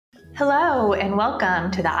Hello, and welcome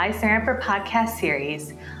to the iSAMper podcast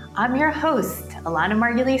series. I'm your host, Alana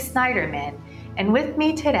Margulies Snyderman, and with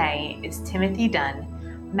me today is Timothy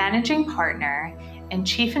Dunn, Managing Partner and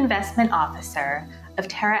Chief Investment Officer of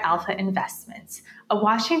Terra Alpha Investments, a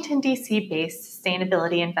Washington, D.C.-based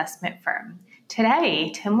sustainability investment firm.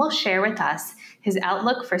 Today, Tim will share with us his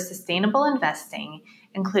outlook for sustainable investing,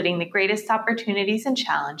 including the greatest opportunities and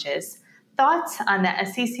challenges, thoughts on the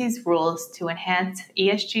SEC's rules to enhance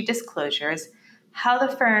ESG disclosures, how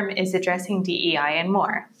the firm is addressing DEI, and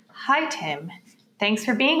more. Hi, Tim. Thanks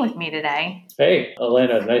for being with me today. Hey,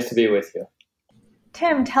 Elena. Nice to be with you.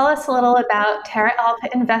 Tim, tell us a little about Terra Alpha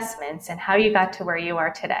Investments and how you got to where you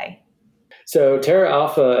are today. So Terra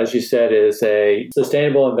Alpha, as you said, is a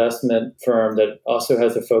sustainable investment firm that also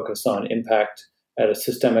has a focus on impact at a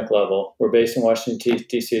systemic level. We're based in Washington,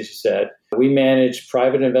 D.C., as you said. We manage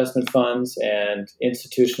private investment funds and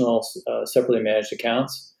institutional separately managed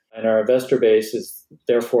accounts, and our investor base is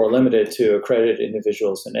therefore limited to accredited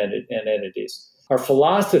individuals and entities. Our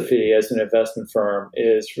philosophy as an investment firm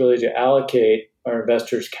is really to allocate our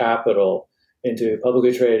investors' capital into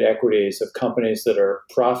publicly traded equities of companies that are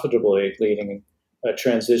profitably leading a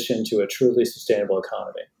transition to a truly sustainable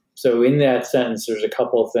economy. So in that sentence, there's a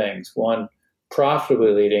couple of things. One,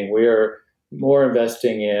 profitably leading, we're more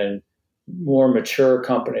investing in more mature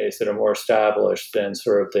companies that are more established than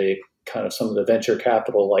sort of the kind of some of the venture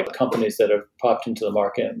capital like companies that have popped into the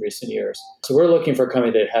market in recent years. So we're looking for a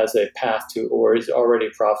company that has a path to, or is already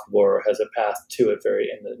profitable or has a path to it very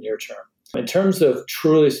in the near term. In terms of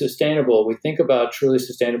truly sustainable, we think about truly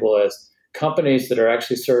sustainable as companies that are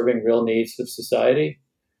actually serving real needs of society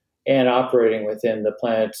and operating within the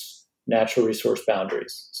planet's natural resource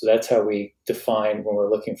boundaries. So that's how we define when we're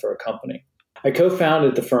looking for a company. I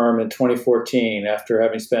co-founded the firm in 2014 after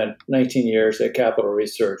having spent 19 years at Capital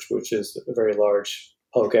Research, which is a very large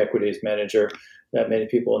public equities manager that many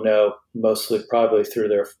people know, mostly probably through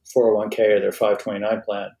their 401k or their 529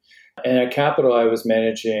 plan. And at Capital, I was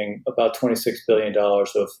managing about $26 billion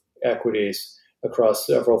of equities across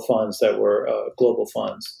several funds that were global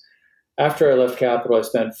funds. After I left Capital, I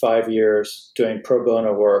spent 5 years doing pro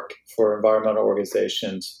bono work for environmental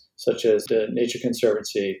organizations such as the Nature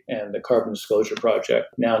Conservancy and the Carbon Disclosure Project,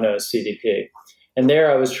 now known as CDP. And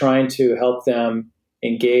there I was trying to help them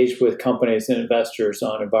engage with companies and investors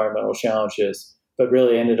on environmental challenges, but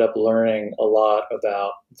really ended up learning a lot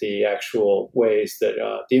about the actual ways that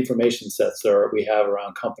the information sets that we have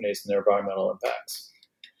around companies and their environmental impacts.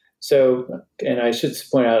 So, and I should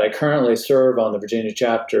point out, I currently serve on the Virginia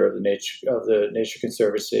chapter of the Nature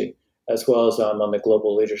Conservancy, as well as I'm on the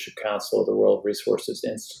Global Leadership Council of the World Resources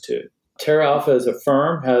Institute. Terra Alpha as a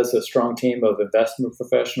firm has a strong team of investment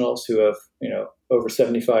professionals who have, over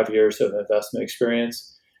 75 years of investment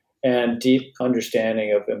experience and deep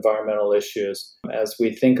understanding of environmental issues as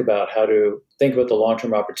we think about how to think about the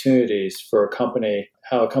long-term opportunities for a company,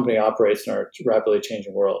 how a company operates in our rapidly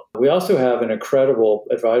changing world. We also have an incredible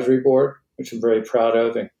advisory board, which I'm very proud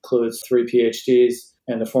of. It includes 3 PhDs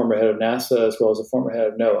and the former head of NASA, as well as the former head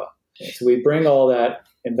of NOAA. So we bring all that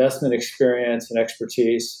investment experience and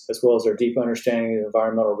expertise, as well as our deep understanding of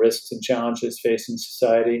environmental risks and challenges facing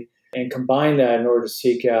society, and combine that in order to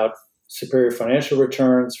seek out superior financial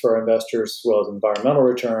returns for our investors, as well as environmental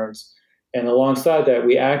returns. And alongside that,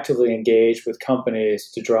 we actively engage with companies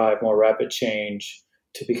to drive more rapid change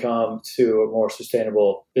to become to more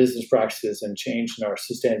sustainable business practices and change in our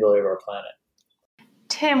sustainability of our planet.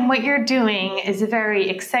 Tim, what you're doing is a very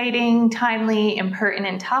exciting, timely, and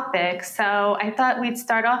pertinent topic. So I thought we'd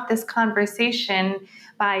start off this conversation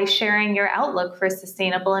by sharing your outlook for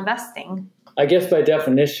sustainable investing. I guess by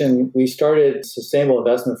definition, we started a sustainable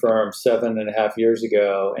investment firm 7.5 years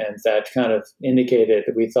ago, and that kind of indicated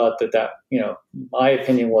that we thought that my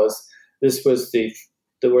opinion was this was the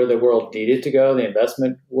where the world needed to go, the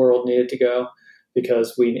investment world needed to go,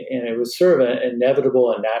 because it was sort of an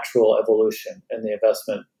inevitable and natural evolution in the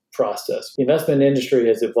investment process. The investment industry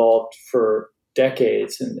has evolved for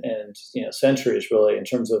decades and centuries, really, in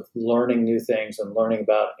terms of learning new things and learning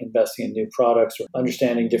about investing in new products or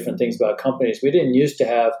understanding different things about companies. We didn't used to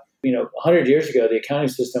have, 100 years ago, the accounting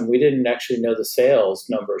system, we didn't actually know the sales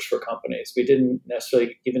numbers for companies. We didn't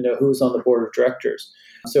necessarily even know who was on the board of directors.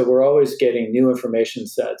 So we're always getting new information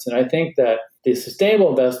sets. And I think that the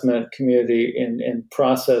sustainable investment community and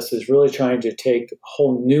process is really trying to take a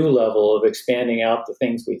whole new level of expanding out the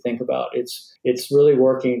things we think about. It's really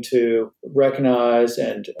working to recognize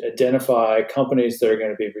and identify companies that are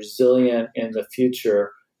going to be resilient in the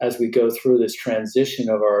future as we go through this transition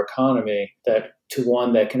of our economy that to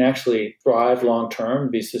one that can actually thrive long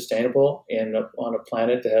term, be sustainable on a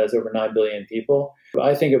planet that has over 9 billion people.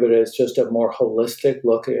 I think of it as just a more holistic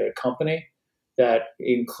look at a company that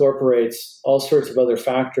incorporates all sorts of other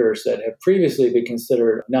factors that have previously been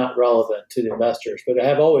considered not relevant to the investors, but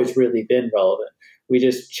have always really been relevant. We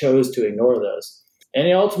just chose to ignore those.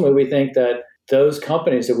 And ultimately, we think that those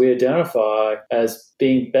companies that we identify as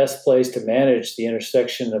being best placed to manage the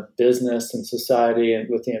intersection of business and society and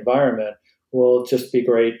with the environment will just be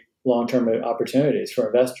great long-term opportunities for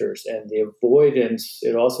investors. And the avoidance,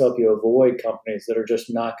 it also help you avoid companies that are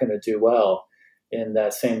just not going to do well in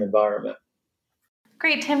that same environment.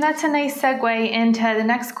 Great, Tim. That's a nice segue into the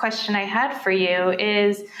next question I had for you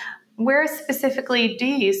is, where specifically do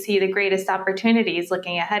you see the greatest opportunities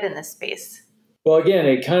looking ahead in this space? Well, again,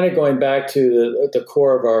 it kind of going back to the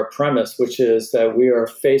core of our premise, which is that we are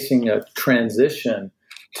facing a transition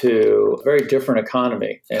to a very different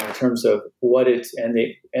economy in terms of what it's and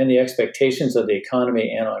the expectations of the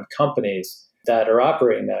economy and on companies that are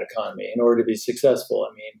operating that economy in order to be successful.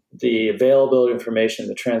 I mean, the availability of information,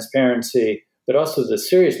 the transparency, but also the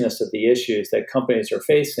seriousness of the issues that companies are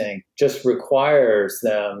facing just requires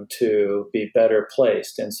them to be better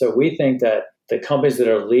placed. And so we think that the companies that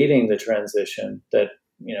are leading the transition, that,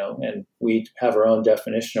 and we have our own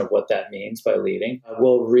definition of what that means by leading,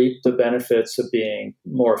 will reap the benefits of being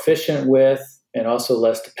more efficient with and also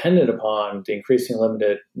less dependent upon the increasingly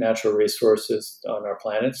limited natural resources on our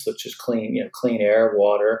planet, such as clean air,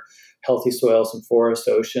 water, healthy soils and forests,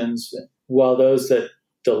 oceans, while those that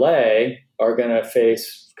delay are going to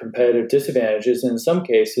face competitive disadvantages, and in some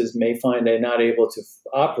cases may find they're not able to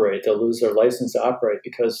operate. They'll lose their license to operate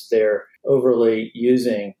because they're overly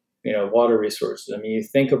using, water resources. I mean, you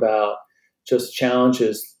think about just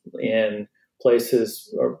challenges in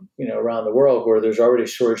places around the world where there's already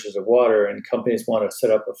shortages of water and companies want to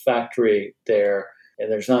set up a factory there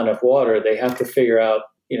and there's not enough water. They have to figure out,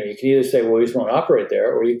 you can either say, well, we just won't operate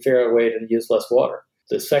there, or you can figure out a way to use less water.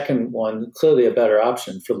 The second one, clearly a better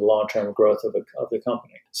option for the long-term growth of the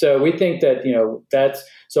company. So we think that,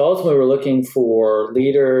 so ultimately we're looking for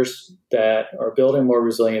leaders that are building more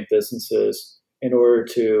resilient businesses in order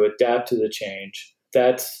to adapt to the change.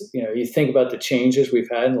 That's, you think about the changes we've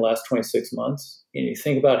had in the last 26 months. You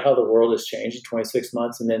think about how the world has changed in 26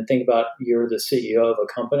 months, and then think about you're the CEO of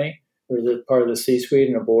a company, or the part of the C-suite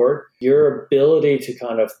and a board. Your ability to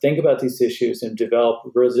kind of think about these issues and develop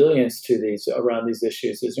resilience around these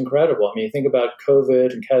issues is incredible. I mean, you think about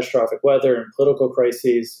COVID and catastrophic weather and political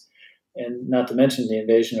crises, and not to mention the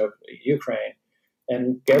invasion of Ukraine.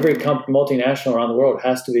 And every multinational around the world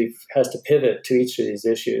has to pivot to each of these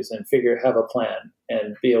issues and have a plan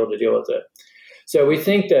and be able to deal with it. So we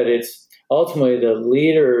think that it's ultimately the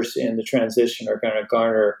leaders in the transition are going to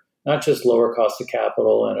garner not just lower cost of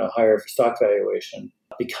capital and a higher stock valuation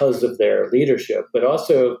because of their leadership, but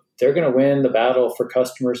also they're going to win the battle for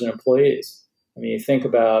customers and employees. I mean, you think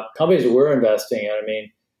about companies that we're investing in. I mean,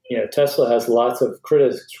 Tesla has lots of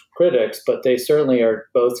critics, but they certainly are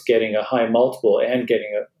both getting a high multiple and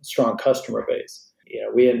getting a strong customer base.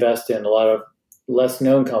 We invest in a lot of less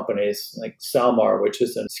known companies like SalMar, which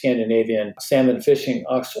is a Scandinavian salmon fishing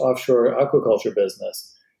offshore aquaculture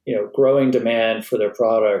business. Growing demand for their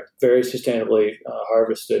product, very sustainably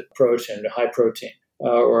harvested approach and high protein.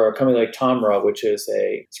 Or a company like Tomra, which is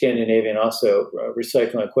a Scandinavian also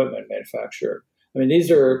recycling equipment manufacturer. I mean,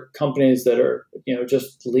 these are companies that are,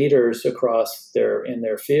 just leaders in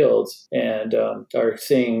their fields and are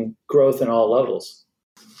seeing growth in all levels.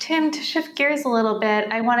 Tim, to shift gears a little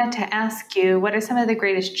bit, I wanted to ask you, what are some of the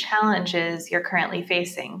greatest challenges you're currently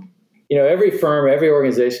facing? Every firm, every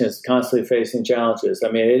organization is constantly facing challenges.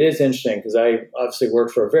 I mean, it is interesting because I obviously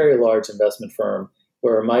work for a very large investment firm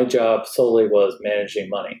where my job solely was managing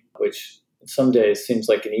money, which some days seems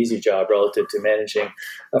like an easy job relative to managing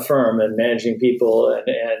a firm and managing people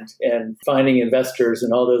and finding investors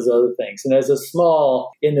and all those other things. And as a small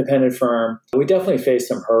independent firm, we definitely face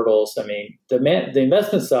some hurdles. I mean, the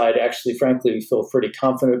investment side, actually, frankly, we feel pretty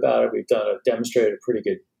confident about it. We've demonstrated a pretty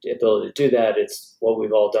good ability to do that. It's what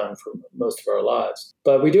we've all done for most of our lives.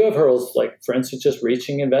 But we do have hurdles, like, for instance, just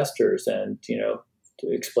reaching investors and,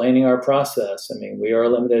 explaining our process. I mean, we are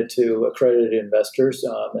limited to accredited investors,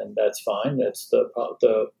 and that's fine. That's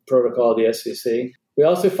the protocol of the SEC. We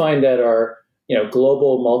also find that our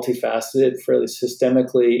global, multifaceted, fairly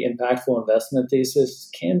systemically impactful investment thesis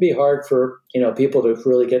can be hard for people to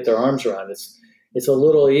really get their arms around. It's a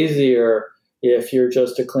little easier if you're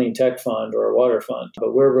just a clean tech fund or a water fund,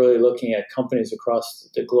 but we're really looking at companies across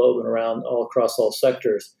the globe and across all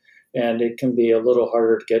sectors. And it can be a little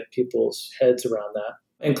harder to get people's heads around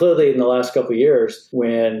that. And clearly in the last couple of years,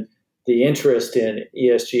 when the interest in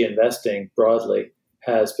ESG investing broadly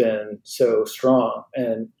has been so strong.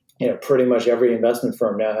 And pretty much every investment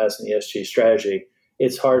firm now has an ESG strategy.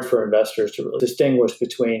 It's hard for investors to really distinguish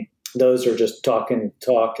between those who are just talk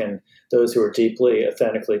and those who are deeply,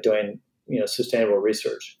 authentically doing sustainable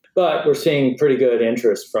research. But we're seeing pretty good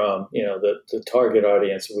interest from the target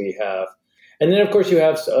audience we have. And then, of course, you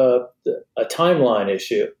have a timeline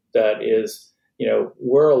issue that is,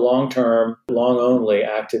 we're a long-term, long-only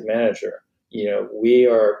active manager. We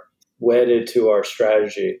are wedded to our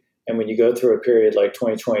strategy. And when you go through a period like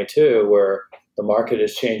 2022, where the market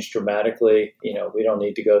has changed dramatically, we don't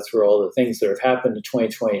need to go through all the things that have happened in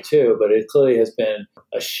 2022, but it clearly has been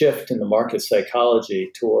a shift in the market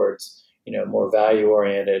psychology towards more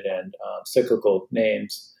value-oriented and cyclical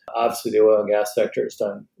names. Obviously, the oil and gas sector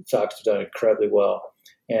stocks have done incredibly well.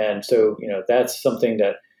 And so, that's something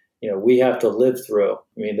that, we have to live through.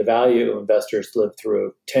 I mean, the value investors live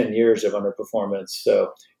through 10 years of underperformance.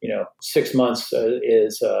 So, 6 months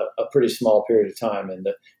is a pretty small period of time in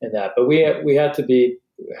that. But we have to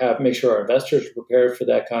make sure our investors are prepared for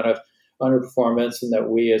that kind of underperformance, and that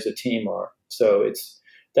we as a team are. So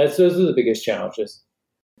those are the biggest challenges.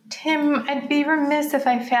 Tim, I'd be remiss if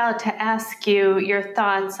I failed to ask you your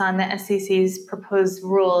thoughts on the SEC's proposed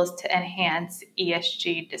rules to enhance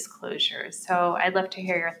ESG disclosures. So I'd love to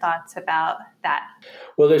hear your thoughts about that.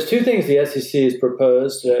 Well, there's two things the SEC has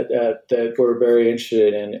proposed that we're very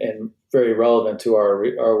interested in and very relevant to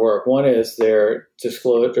our work. One is their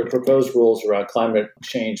proposed rules around climate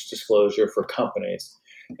change disclosure for companies.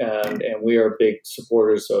 And we are big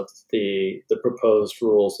supporters of the proposed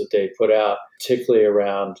rules that they put out, particularly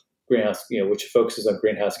around greenhouse, which focuses on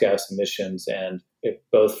greenhouse gas emissions, and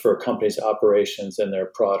both for companies' operations and their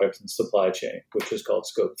product and supply chain, which is called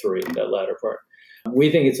Scope 3, that latter part. We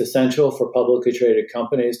think it's essential for publicly traded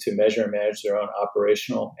companies to measure and manage their own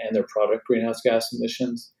operational and their product greenhouse gas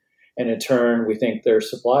emissions. And in turn, we think their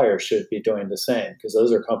suppliers should be doing the same, because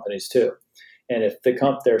those are companies too. And if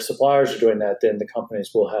their suppliers are doing that, then the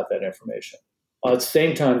companies will have that information. At the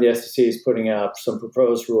same time, the SEC is putting out some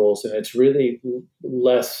proposed rules, and it's really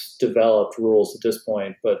less developed rules at this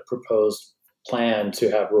point, but proposed plan to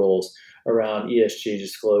have rules around ESG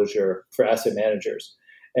disclosure for asset managers.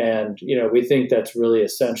 And, we think that's really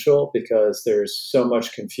essential, because there's so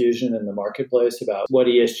much confusion in the marketplace about what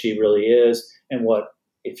ESG really is, and what,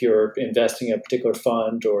 if you're investing in a particular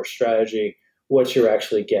fund or strategy, what you're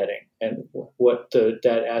actually getting, and what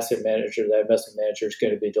that asset manager, that investment manager is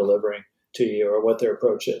going to be delivering to you, or what their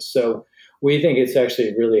approach is. So we think it's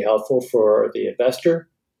actually really helpful for the investor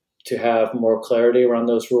to have more clarity around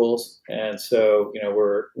those rules. And so,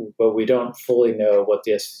 but we don't fully know what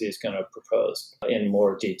the SEC is going to propose in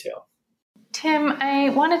more detail. Tim, I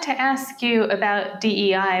wanted to ask you about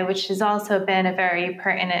DEI, which has also been a very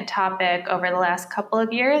pertinent topic over the last couple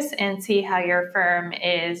of years, and see how your firm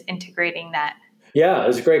is integrating that. Yeah,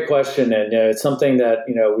 it's a great question, and it's something that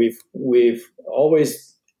we've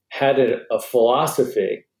always had a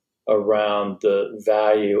philosophy around the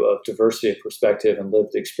value of diversity of perspective and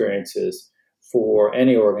lived experiences for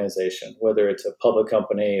any organization, whether it's a public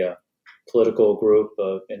company, a political group,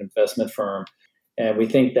 an investment firm. And we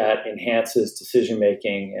think that enhances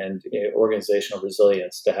decision-making and organizational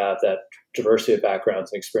resilience to have that diversity of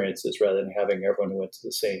backgrounds and experiences, rather than having everyone who went to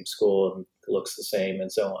the same school and looks the same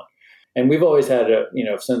and so on. And we've always had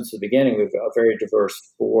since the beginning, we've a very diverse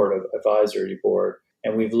advisory board.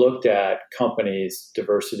 And we've looked at companies'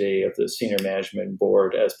 diversity of the senior management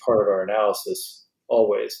board as part of our analysis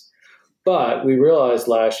always. But we realized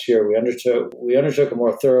last year we undertook a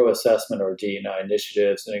more thorough assessment of our DE&I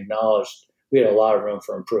initiatives, and acknowledged we had a lot of room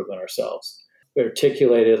for improvement ourselves. We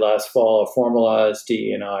articulated last fall a formalized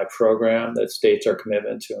DE&I program that states our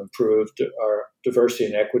commitment to improve our diversity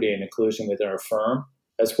and equity and inclusion within our firm,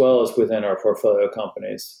 as well as within our portfolio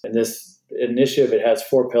companies. And this initiative, it has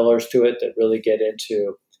 4 pillars to it that really get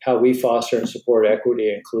into how we foster and support equity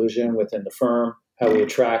and inclusion within the firm, how we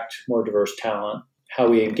attract more diverse talent, how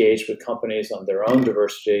we engage with companies on their own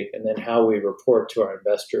diversity, and then how we report to our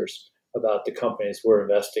investors about the companies we're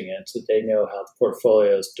investing in, so they know how the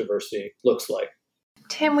portfolio's diversity looks like.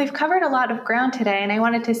 Tim, we've covered a lot of ground today, and I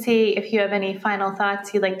wanted to see if you have any final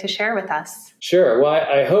thoughts you'd like to share with us. Sure. Well,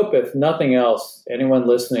 I hope, if nothing else, anyone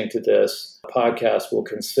listening to this podcast will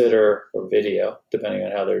consider, or video, depending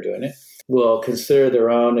on how they're doing it, will consider their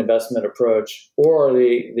own investment approach, or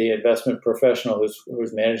the investment professional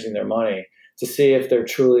who's managing their money, to see if they're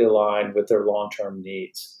truly aligned with their long-term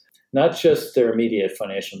needs. not just their immediate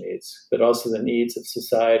financial needs, but also the needs of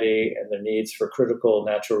society and their needs for critical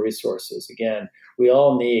natural resources. Again, we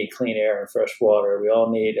all need clean air and fresh water. We all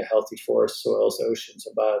need a healthy forest, soils, oceans,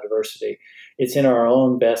 and biodiversity. It's in our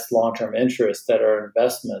own best long-term interest that our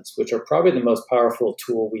investments, which are probably the most powerful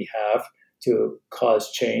tool we have to cause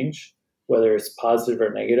change, whether it's positive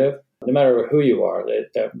or negative, no matter who you are,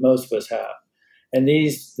 that most of us have. And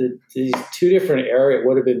these two different areas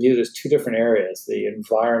would have been viewed as two different areas. The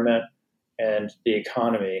environment and the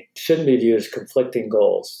economy shouldn't be viewed as conflicting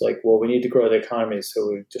goals. Like, well, we need to grow the economy, so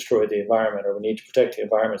we destroy the environment, or we need to protect the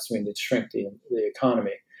environment, so we need to shrink the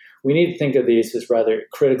economy. We need to think of these as rather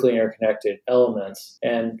critically interconnected elements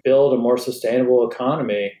and build a more sustainable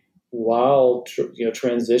economy while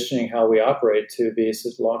transitioning how we operate to be a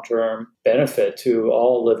long-term benefit to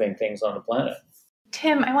all living things on the planet.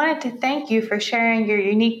 Tim, I wanted to thank you for sharing your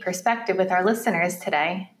unique perspective with our listeners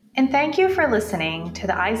today. And thank you for listening to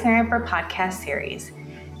the EisnerAmper podcast series.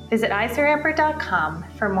 Visit EisnerAmper.com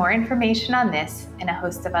for more information on this and a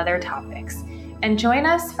host of other topics. And join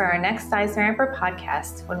us for our next EisnerAmper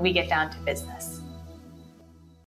podcast when we get down to business.